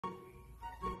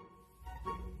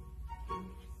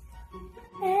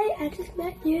I just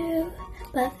met you,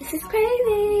 but this is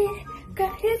crazy.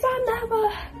 Got his on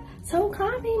number, so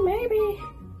call me maybe.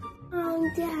 Oh,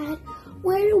 Dad,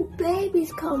 where do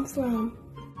babies come from?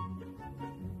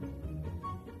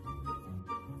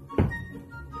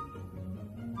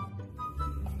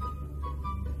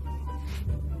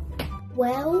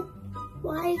 Well,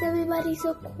 why is everybody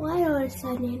so quiet all of a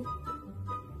sudden?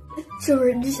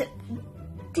 George,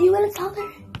 do you want to tell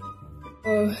her?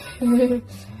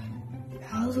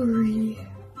 Valerie.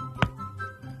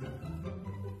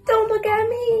 Don't look at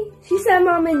me. She said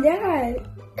Mom and Dad.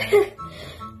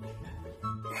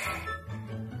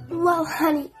 Well,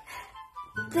 honey,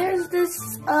 there's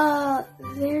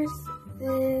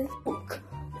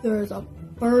a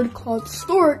bird called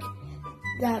Stork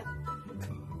that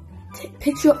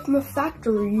picks you up from a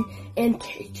factory and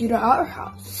takes you to our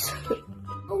house.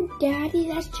 Oh, Daddy,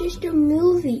 that's just a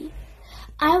movie.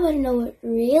 I want to know what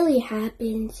really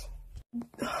happens.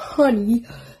 Honey,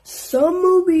 some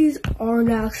movies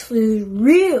aren't actually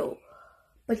real,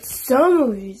 but some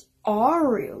movies are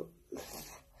real.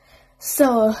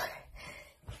 So,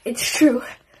 it's true.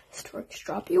 Storks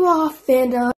drop you off,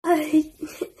 and,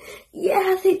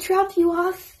 yeah, they drop you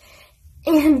off,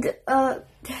 and,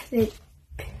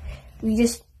 we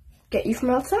just get you from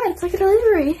outside. It's like a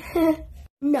delivery.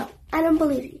 No, I don't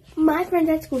believe you. My friends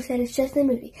at school said it's just a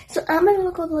movie. So I'm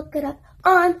gonna go look it up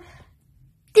on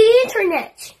the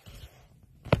internet.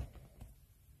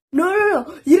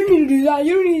 No. You don't need to do that.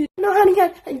 You don't need to. No, honey.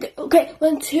 Okay,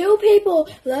 when two people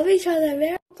love each other,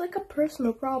 it's like a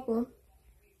personal problem.